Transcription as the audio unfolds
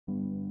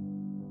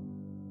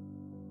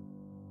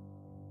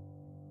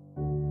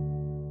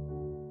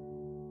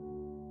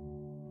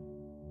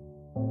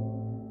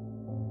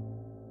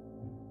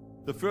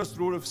The first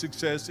rule of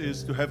success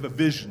is to have a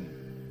vision.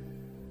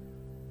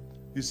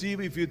 You see,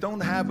 if you don't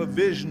have a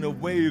vision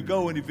of where you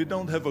go, and if you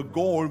don't have a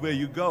goal where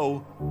you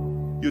go,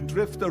 you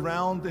drift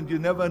around and you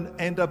never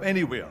end up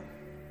anywhere.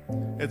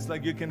 It's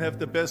like you can have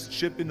the best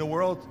ship in the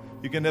world,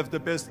 you can have the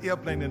best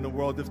airplane in the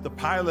world. If the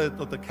pilot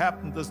or the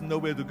captain doesn't know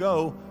where to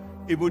go,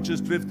 it would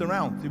just drift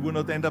around. It would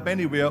not end up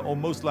anywhere, or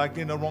most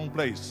likely in the wrong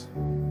place.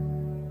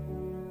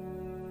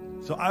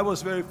 So I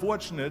was very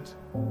fortunate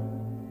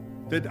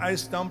that I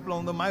stumbled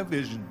onto my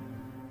vision.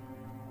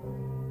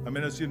 I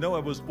mean, as you know, I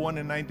was born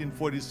in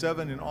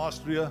 1947 in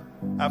Austria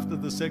after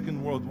the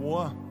Second World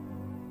War.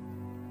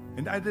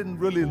 And I didn't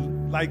really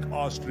like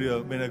Austria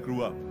when I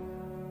grew up.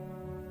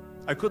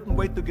 I couldn't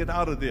wait to get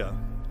out of there.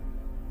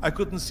 I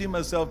couldn't see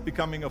myself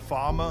becoming a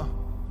farmer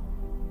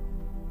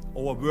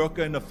or a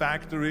worker in a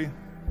factory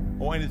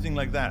or anything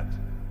like that,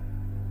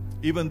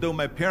 even though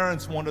my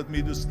parents wanted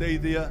me to stay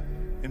there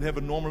and have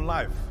a normal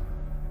life.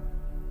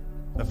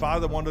 My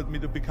father wanted me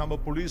to become a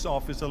police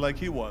officer like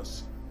he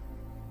was.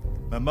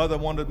 My mother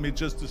wanted me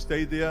just to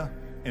stay there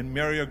and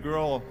marry a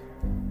girl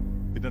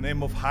with the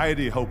name of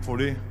Heidi,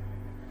 hopefully,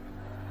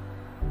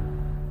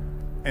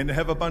 and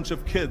have a bunch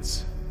of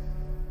kids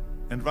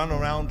and run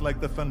around like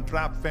the Van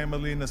Trapp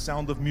family in The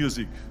Sound of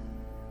Music.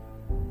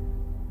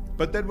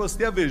 But that was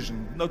their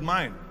vision, not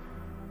mine.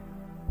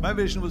 My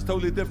vision was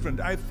totally different.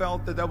 I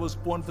felt that I was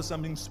born for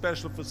something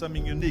special, for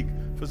something unique,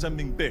 for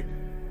something big.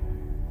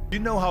 Do you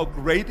know how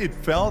great it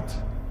felt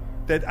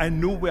that I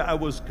knew where I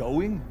was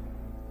going?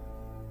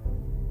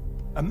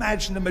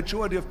 Imagine the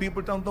majority of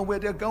people don't know where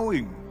they're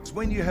going. It's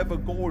when you have a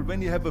goal,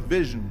 when you have a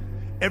vision,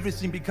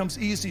 everything becomes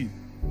easy.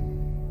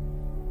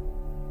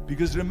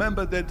 Because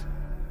remember that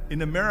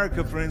in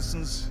America, for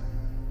instance,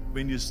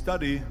 when you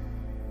study,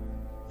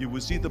 you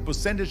will see the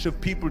percentage of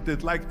people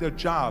that like their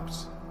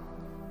jobs.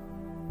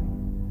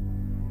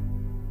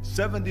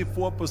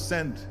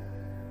 74%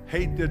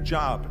 hate their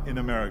job in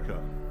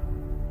America.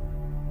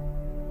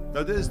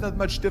 Now, there is not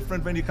much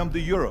different when you come to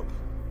Europe.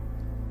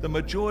 The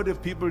majority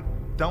of people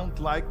don't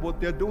like what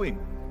they're doing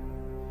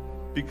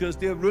because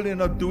they're really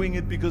not doing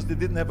it because they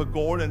didn't have a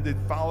goal and they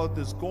followed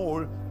this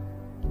goal.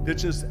 They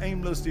just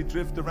aimlessly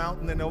drift around,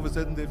 and then all of a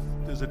sudden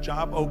there's a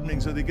job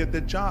opening, so they get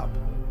that job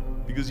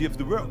because you have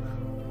to work.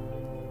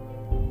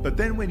 But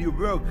then when you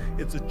work,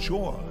 it's a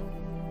chore.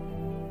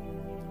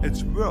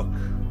 It's work.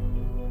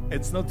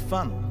 It's not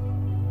fun.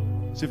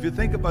 So if you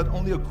think about,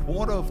 only a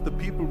quarter of the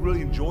people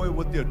really enjoy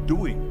what they're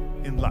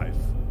doing in life.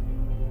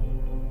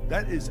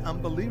 That is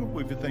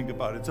unbelievable if you think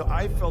about it. So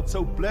I felt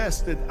so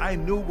blessed that I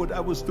knew what I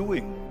was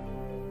doing.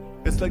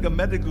 It's like a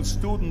medical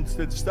student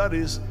that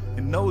studies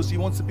and knows he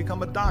wants to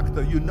become a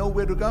doctor. You know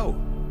where to go.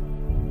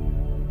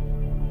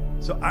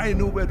 So I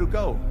knew where to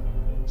go.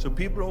 So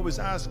people always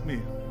ask me,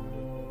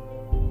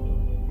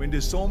 when they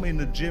saw me in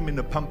the gym in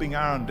the pumping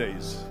iron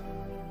days,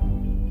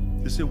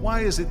 they say, why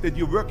is it that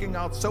you're working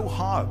out so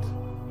hard?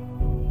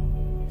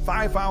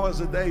 5 hours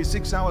a day,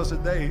 6 hours a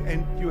day,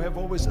 and you have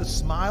always a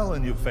smile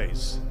on your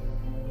face.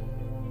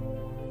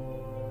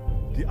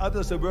 The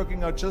others are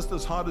working out just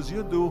as hard as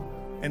you do,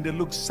 and they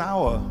look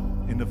sour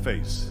in the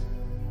face.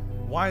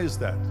 Why is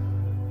that?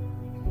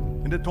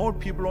 And I told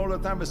people all the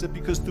time, I said,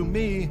 because to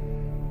me,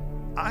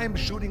 I'm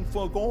shooting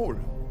for a goal.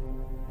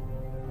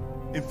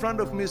 In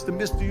front of me is the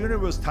Mr.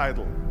 Universe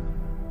title.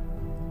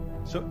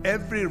 So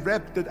every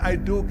rep that I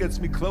do gets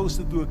me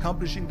closer to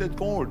accomplishing that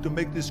goal, to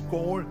make this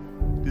goal,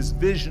 this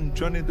vision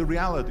turn into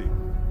reality.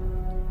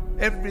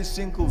 Every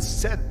single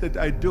set that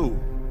I do,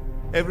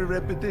 every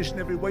repetition,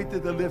 every weight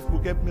that I lift will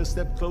get me a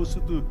step closer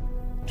to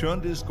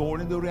turn this goal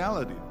into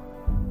reality.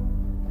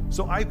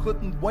 So I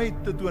couldn't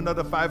wait to do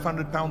another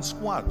 500-pound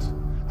squat.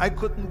 I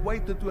couldn't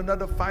wait to do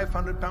another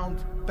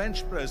 500-pound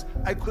bench press.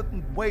 I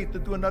couldn't wait to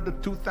do another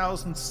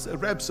 2,000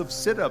 reps of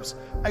sit-ups.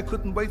 I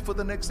couldn't wait for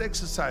the next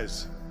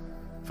exercise,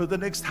 for the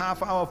next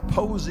half hour of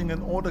posing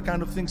and all the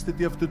kind of things that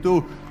you have to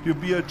do to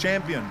be a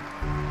champion.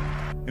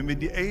 And with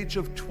the age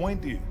of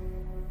 20,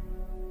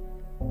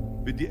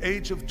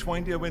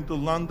 I went to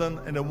London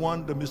and I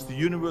won the Mr.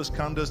 Universe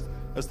contest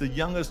as the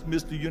youngest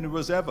Mr.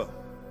 Universe ever.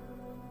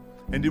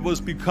 And it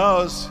was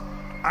because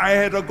I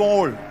had a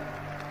goal.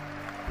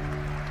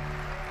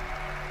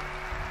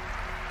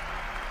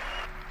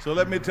 So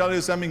let me tell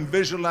you something,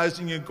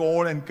 visualizing a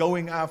goal and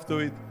going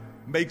after it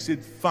makes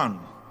it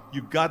fun.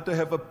 You got to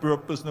have a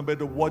purpose no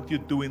matter what you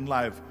do in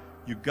life.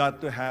 You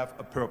got to have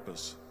a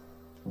purpose.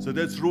 So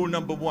that's rule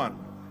number one,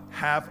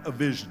 have a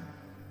vision.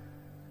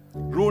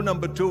 Rule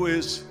number two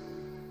is,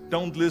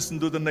 don't listen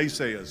to the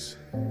naysayers.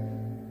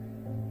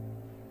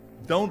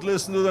 Don't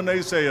listen to the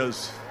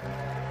naysayers.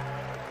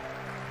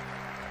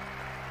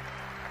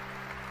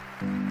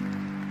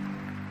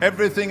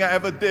 Everything I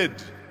ever did,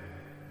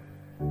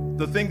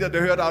 the thing that I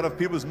heard out of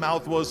people's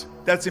mouth was,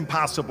 that's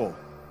impossible.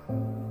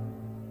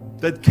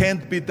 That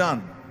can't be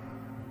done.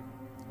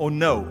 Or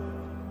no.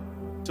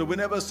 So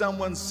whenever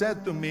someone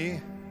said to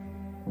me,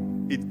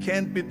 it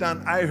can't be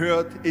done, I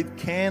heard, it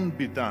can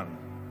be done.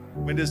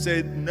 When they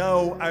said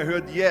no, I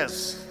heard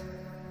yes.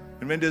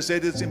 And when they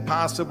said it's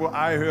impossible,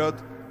 I heard,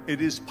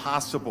 it is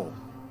possible.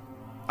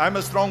 I'm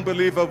a strong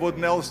believer of what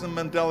Nelson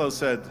Mandela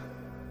said,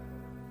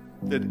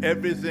 that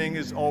everything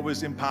is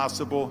always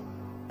impossible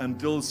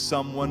until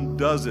someone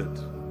does it.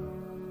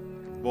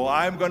 Well,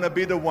 I'm going to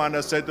be the one,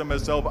 I said to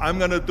myself, I'm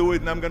going to do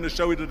it and I'm going to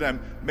show it to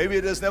them. Maybe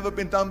it has never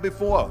been done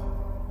before.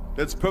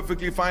 That's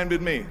perfectly fine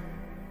with me.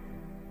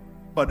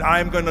 But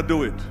I'm going to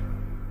do it.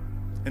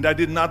 And I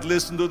did not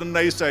listen to the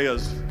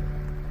naysayers.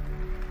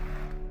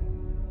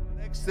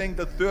 The next thing,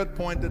 the third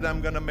point that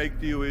I'm going to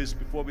make to you is,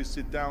 before we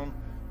sit down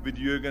with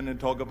Jürgen and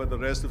talk about the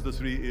rest of the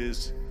three,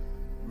 is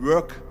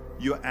work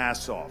your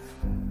ass off.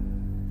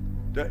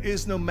 There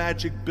is no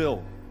magic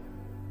pill.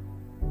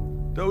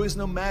 There is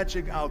no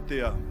magic out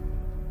there.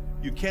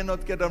 You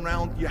cannot get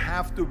around. You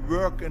have to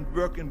work and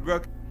work and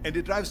work. And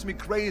it drives me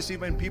crazy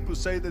when people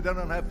say that they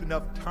don't have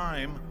enough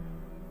time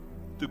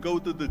to go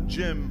to the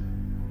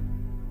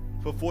gym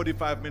for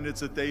 45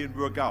 minutes a day and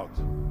work out.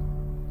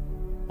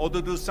 Or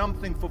to do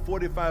something for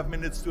 45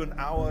 minutes to an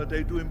hour a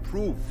day to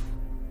improve.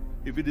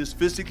 If it is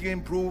physically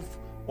improve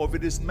or if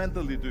it is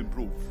mentally to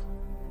improve.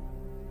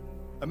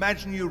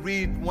 Imagine you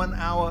read 1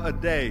 hour a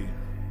day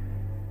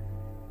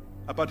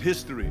about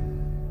history.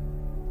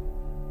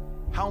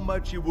 How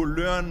much you will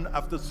learn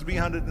after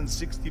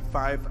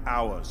 365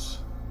 hours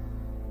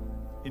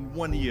in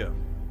 1 year.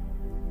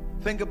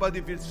 Think about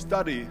if you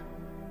study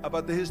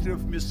about the history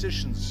of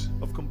musicians,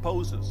 of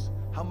composers,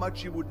 how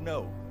much you would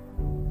know.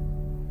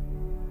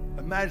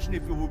 Imagine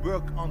if you would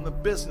work on a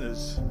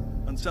business,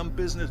 on some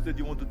business that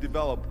you want to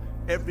develop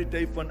every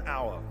day for an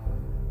hour.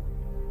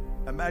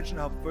 Imagine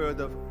how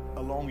further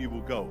along you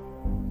will go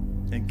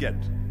and get.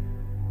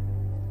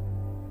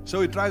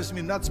 So it drives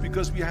me nuts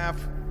because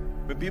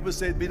when people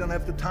say we don't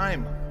have the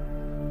time,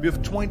 we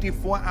have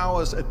 24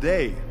 hours a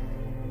day.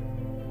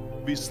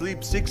 We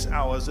sleep 6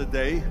 hours a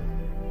day,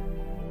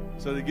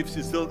 so that gives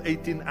you still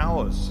 18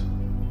 hours.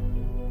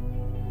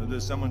 And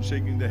there's someone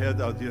shaking their head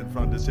out here in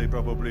front. They say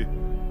probably,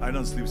 I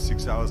don't sleep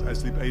 6 hours, I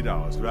sleep 8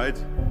 hours, right?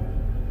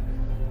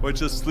 Or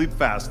just sleep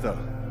faster.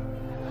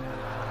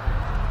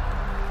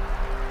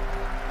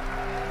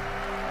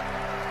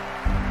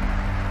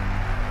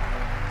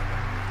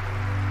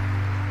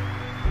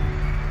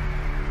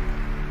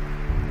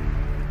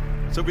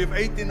 So we have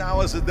 18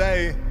 hours a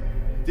day.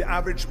 The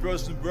average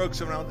person works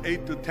around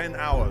 8 to 10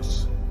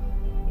 hours.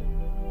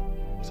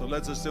 So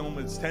let's assume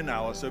it's 10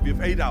 hours, so we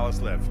have 8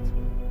 hours left.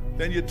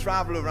 Then you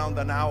travel around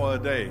an hour a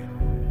day,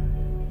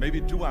 maybe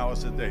 2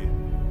 hours a day.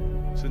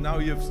 So now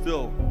you have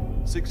still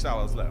 6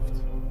 hours left.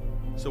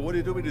 So what do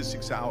you do with these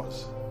 6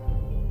 hours?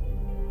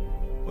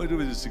 What do you do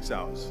with these 6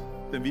 hours?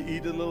 Then we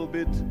eat a little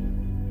bit,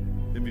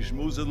 then we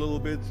schmooze a little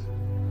bit,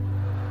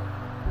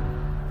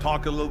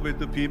 talk a little bit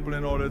to people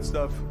and all that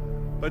stuff.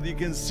 But you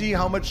can see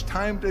how much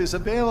time there is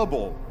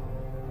available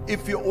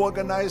if you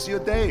organize your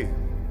day.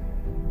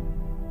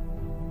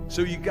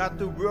 So you got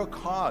to work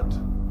hard.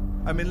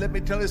 I mean, let me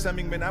tell you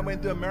something. When I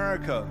went to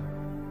America,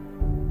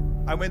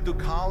 I went to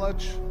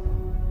college.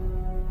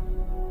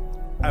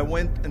 I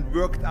went and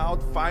worked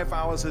out 5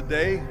 hours a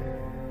day.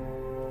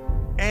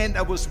 And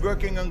I was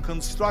working on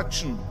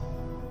construction.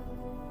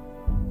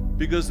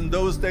 Because in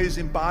those days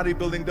in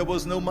bodybuilding, there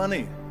was no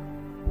money.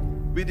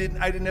 I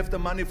didn't have the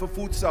money for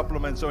food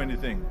supplements or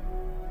anything.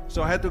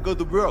 So I had to go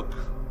to work.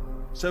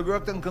 So I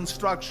worked on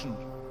construction.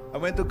 I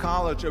went to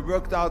college. I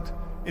worked out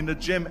in the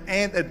gym,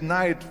 and at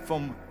night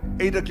from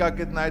 8 o'clock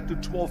at night to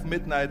 12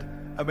 midnight,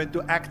 I went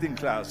to acting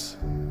class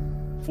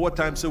 4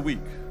 times a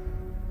week.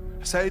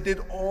 So I did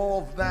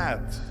all of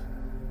that.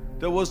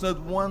 There was not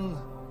one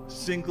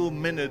single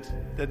minute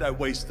that I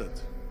wasted.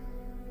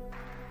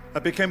 I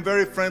became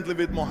very friendly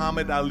with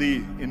Muhammad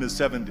Ali in the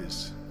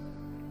 70s.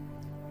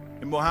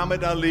 And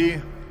Muhammad Ali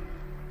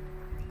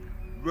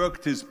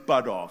worked his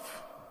butt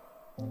off.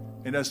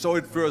 And I saw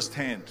it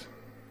firsthand.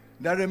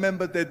 And I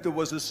remember that there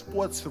was a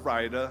sports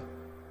writer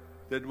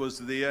that was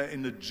there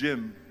in the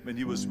gym when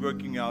he was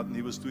working out and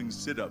he was doing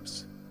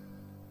sit-ups.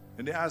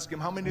 And they asked him,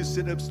 how many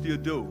sit-ups do you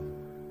do?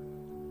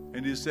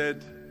 And he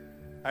said,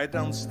 I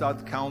don't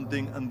start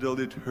counting until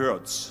it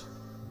hurts.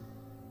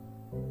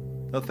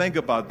 Now think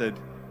about that.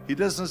 He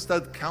doesn't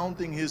start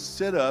counting his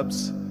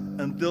sit-ups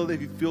until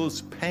he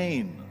feels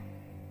pain.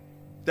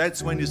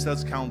 That's when he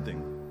starts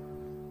counting.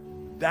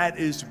 That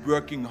is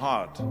working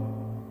hard.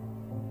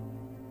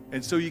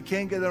 And so you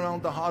can't get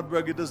around the hard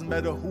work. It doesn't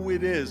matter who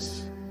it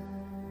is.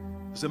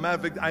 As a matter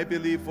of fact, I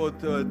believe what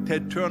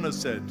Ted Turner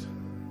said,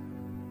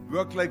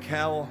 work like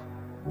hell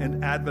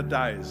and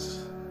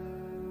advertise.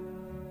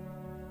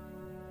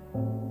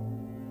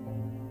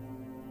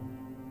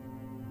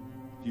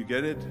 You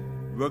get it?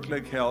 Work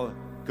like hell,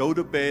 go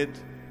to bed,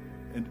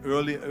 and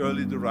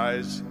early to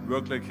rise,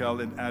 work like hell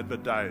and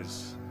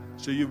advertise.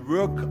 So you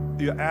work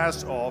your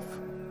ass off,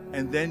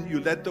 and then you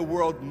let the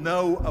world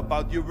know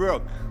about your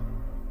work.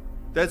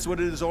 That's what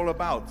it is all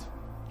about.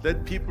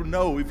 Let people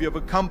know. If you have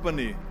a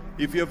company,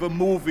 if you have a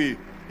movie,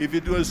 if you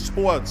do a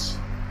sports,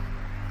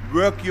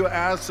 work your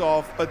ass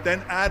off, but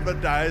then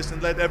advertise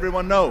and let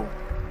everyone know.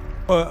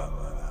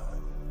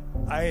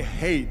 I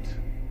hate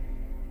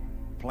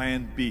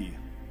Plan B.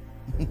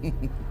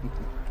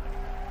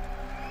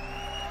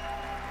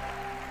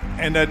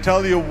 And I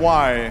tell you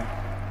why.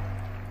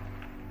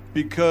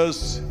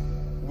 Because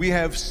we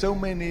have so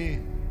many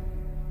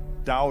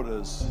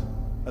doubters,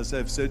 as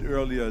I've said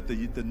earlier,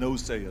 the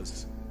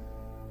no-sayers.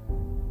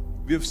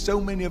 We have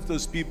so many of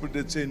those people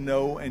that say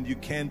no, and you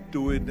can't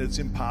do it, it's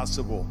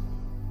impossible.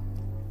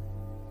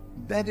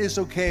 That is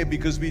okay,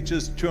 because we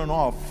just turn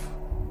off,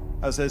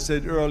 as I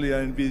said earlier,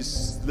 and we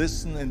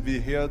listen and we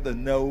hear the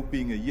no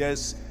being a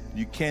yes.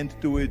 You can't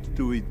do it,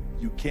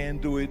 you can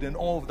do it, and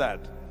all of that.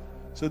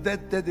 So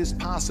that is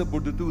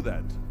possible to do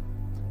that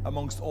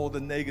amongst all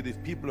the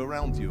negative people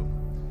around you.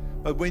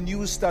 But when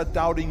you start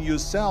doubting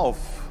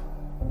yourself,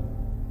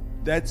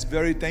 that's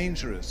very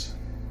dangerous.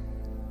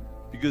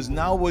 Because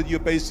now what you're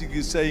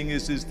basically saying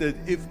is that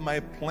if my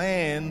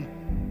plan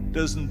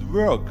doesn't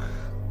work,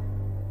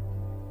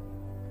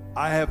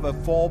 I have a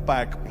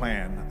fallback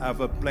plan, I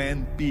have a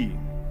plan B.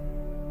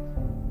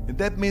 And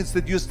that means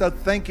that you start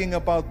thinking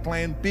about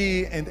plan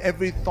B, and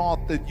every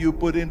thought that you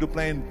put into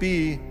plan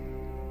B,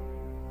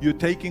 you're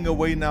taking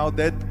away now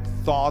that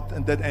thought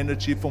and that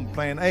energy from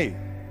plan A.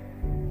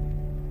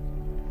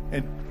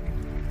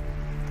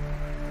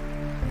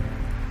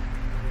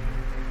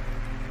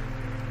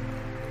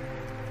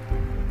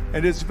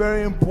 And it's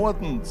very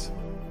important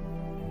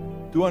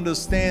to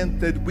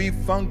understand that we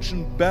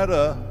function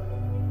better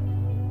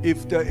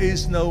if there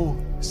is no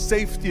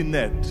safety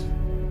net,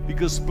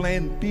 because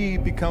plan B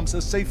becomes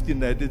a safety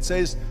net. It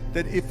says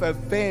that if I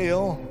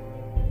fail,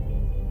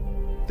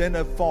 then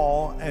I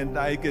fall and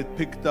I get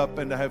picked up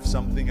and I have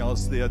something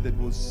else there that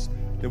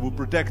will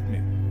protect me.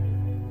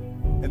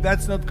 And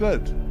that's not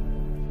good,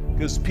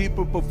 because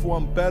people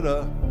perform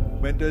better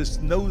when there's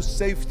no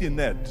safety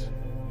net.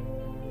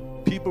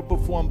 People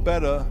perform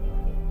better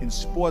in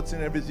sports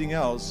and everything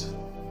else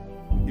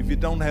if you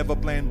don't have a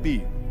plan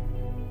B.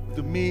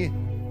 To me,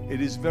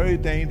 it is very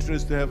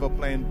dangerous to have a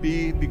plan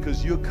B,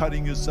 because you're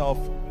cutting yourself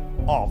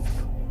off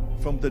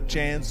from the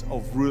chance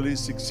of really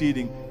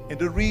succeeding. And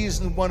the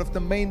reason, one of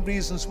the main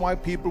reasons why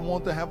people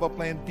want to have a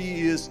plan B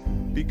is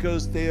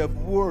because they are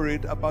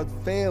worried about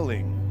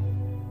failing.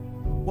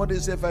 What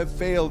is if I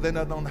fail, then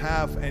I don't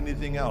have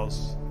anything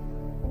else?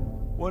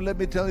 Well, let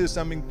me tell you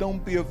something.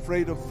 Don't be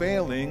afraid of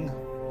failing,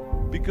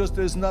 because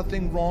there's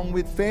nothing wrong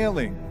with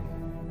failing.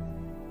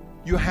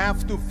 You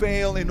have to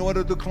fail in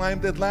order to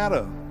climb that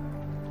ladder.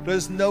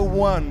 There's no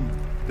one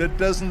that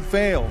doesn't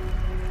fail.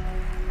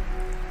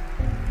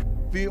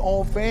 We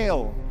all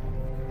fail.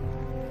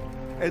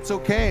 It's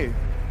okay.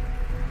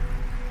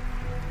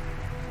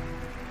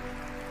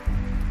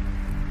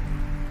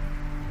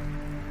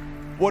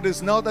 What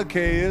is not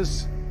okay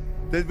is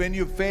that when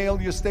you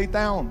fail, you stay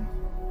down.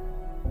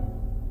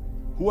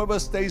 Whoever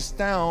stays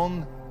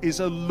down is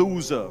a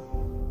loser.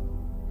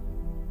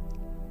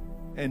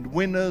 And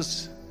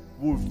winners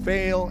will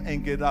fail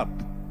and get up,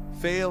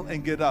 fail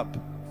and get up,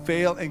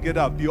 fail and get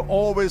up. You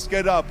always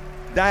get up.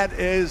 That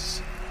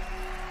is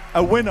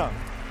a winner.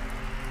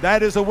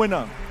 That is a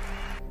winner.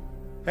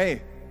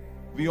 Hey,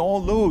 we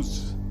all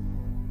lose.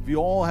 We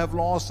all have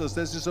losses.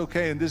 This is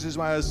okay. And this is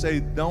why I say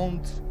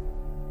don't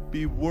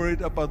be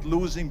worried about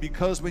losing,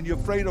 because when you're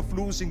afraid of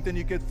losing, then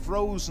you get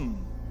frozen.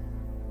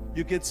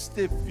 You get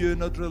stiff. You're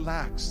not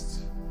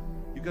relaxed.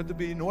 You got to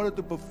be, in order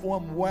to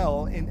perform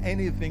well in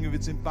anything, if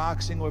it's in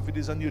boxing or if it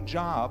is on your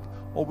job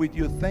or with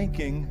your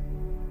thinking,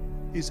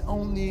 is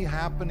only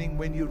happening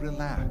when you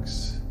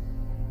relax.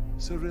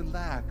 So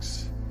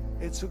relax.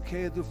 It's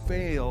okay to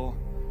fail.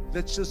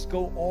 Let's just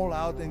go all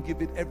out and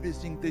give it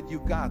everything that you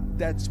got.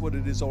 That's what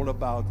it is all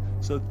about.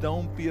 So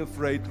don't be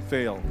afraid to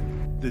fail.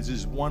 This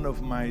is one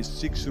of my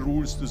 6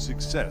 rules to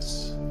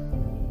success.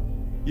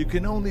 You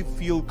can only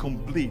feel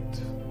complete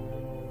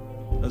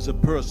as a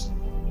person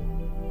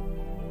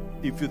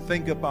if you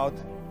think about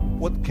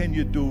what can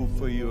you do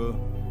for your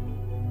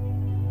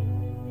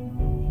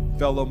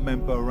fellow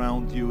member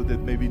around you that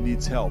maybe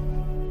needs help.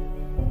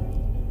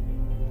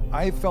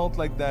 I felt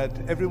like that.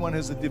 Everyone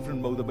has a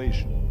different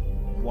motivation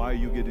why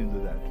you get into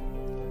that.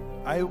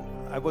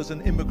 I was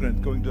an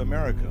immigrant going to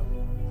America,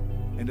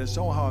 and I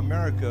saw how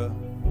America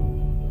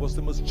was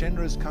the most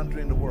generous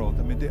country in the world.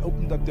 I mean, they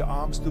opened up their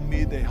arms to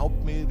me, they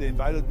helped me, they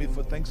invited me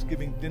for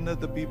Thanksgiving dinner.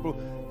 The people,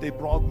 they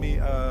brought me,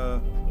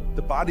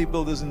 the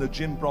bodybuilders in the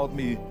gym brought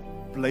me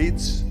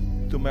plates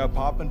to my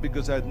apartment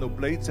because I had no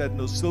plates, I had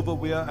no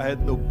silverware, I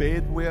had no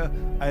bedware,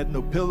 I had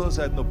no pillows,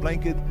 I had no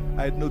blanket,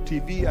 I had no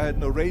TV, I had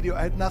no radio,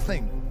 I had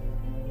nothing.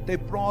 They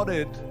brought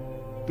it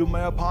to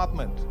my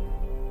apartment.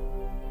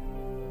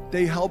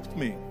 They helped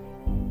me.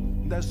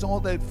 And I saw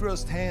that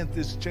firsthand,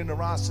 this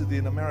generosity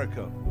in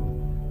America.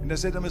 And I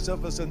said to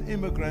myself, as an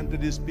immigrant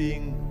that is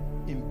being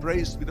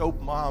embraced with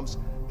open arms,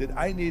 that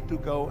I need to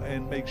go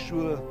and make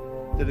sure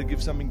that I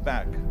give something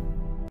back.